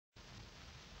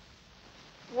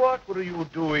What were you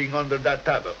doing under that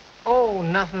table? Oh,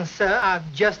 nothing, sir. I'm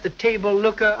just a table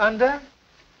looker under.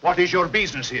 What is your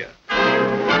business here?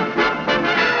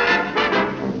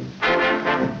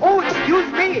 Oh,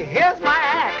 excuse me. Here's my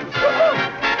act.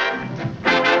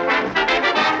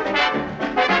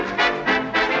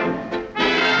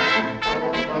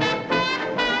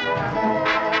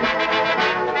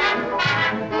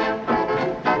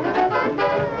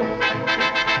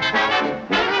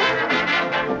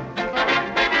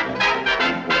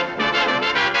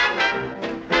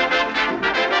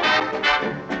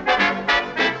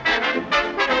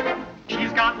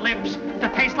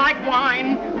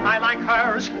 Wine. I like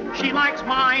hers, she likes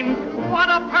mine. What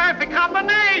a perfect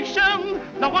combination.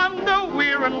 No wonder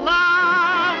we're in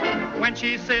love. When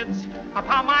she sits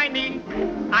upon my knee,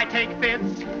 I take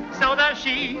fits, so does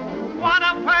she. What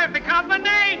a perfect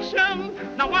combination.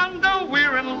 No wonder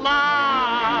we're in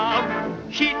love.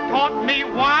 She taught me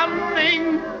one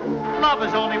thing. Love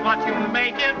is only what you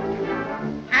make it.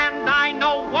 And I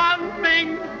know one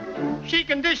thing. She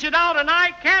can dish it out and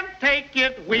I can't take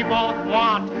it. We both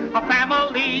want a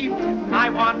family. I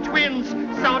want twins,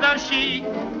 so does she.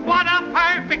 What a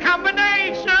perfect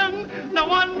combination. No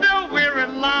wonder we're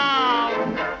in love.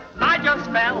 I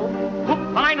just fell hook,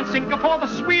 line, and sinker for the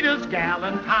sweetest gal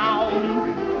in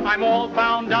town. I'm all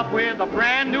bound up with a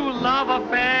brand new love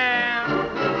affair.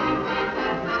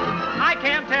 I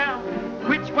can't tell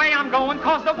which way I'm going,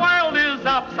 'cause the world is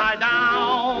upside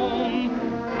down.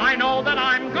 I know that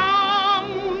I'm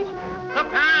gone, the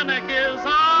panic is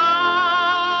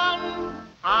on.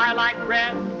 I like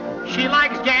bread, she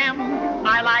likes jam.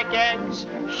 I like eggs,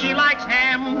 she likes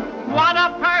ham. What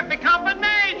a perfect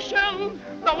combination,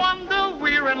 no wonder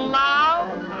we're in love.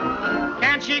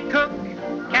 Can she cook,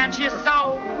 can she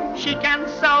sew? She can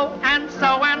sew and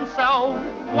sew and sew.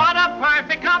 What a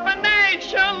perfect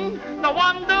combination, no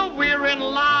wonder we're in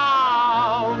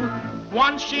love.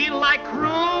 Once she liked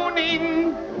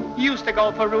crooning, used to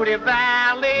go for Rudy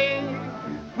Valley.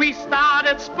 We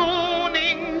started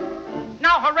spooning.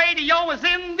 Now her radio is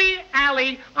in the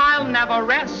alley. I'll never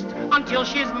rest until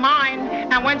she's mine.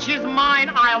 And when she's mine,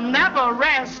 I'll never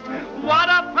rest. What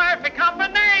a perfect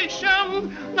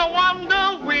combination. No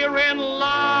wonder we're in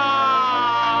love.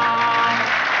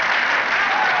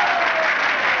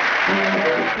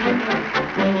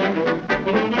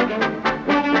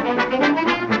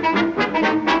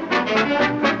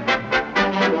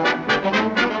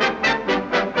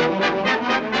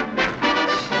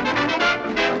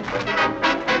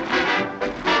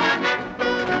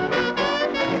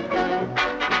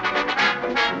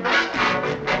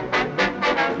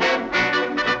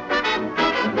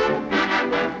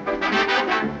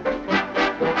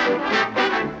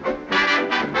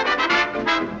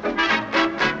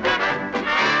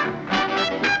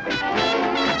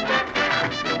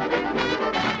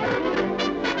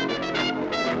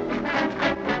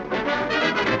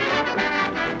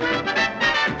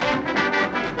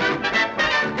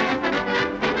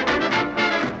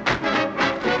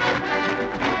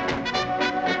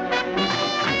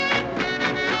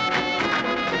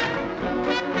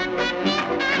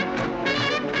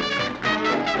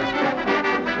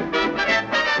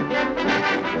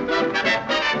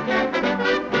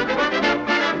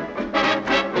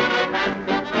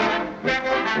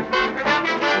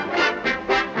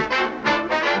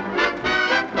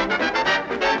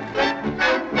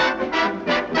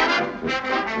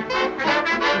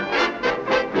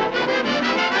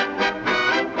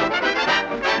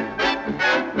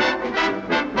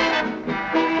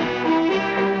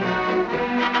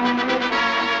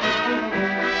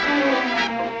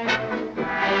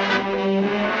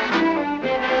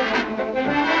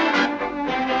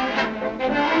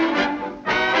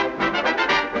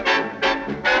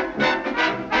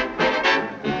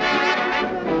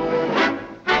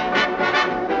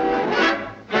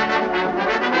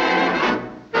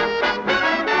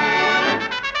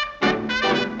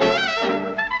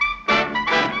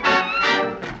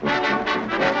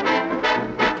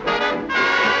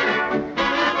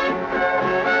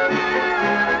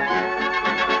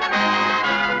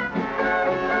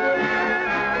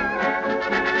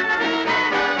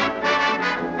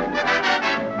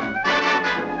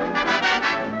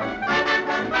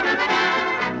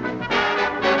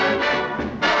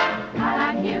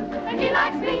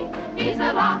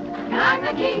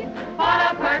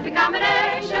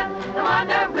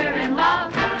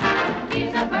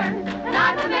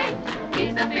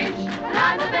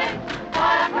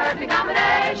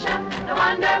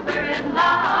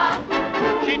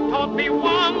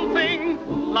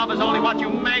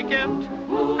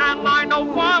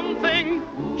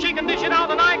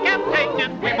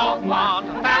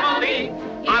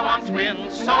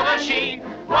 twins, so does she.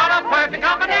 What a perfect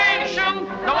combination,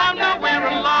 no wonder we're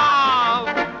in love.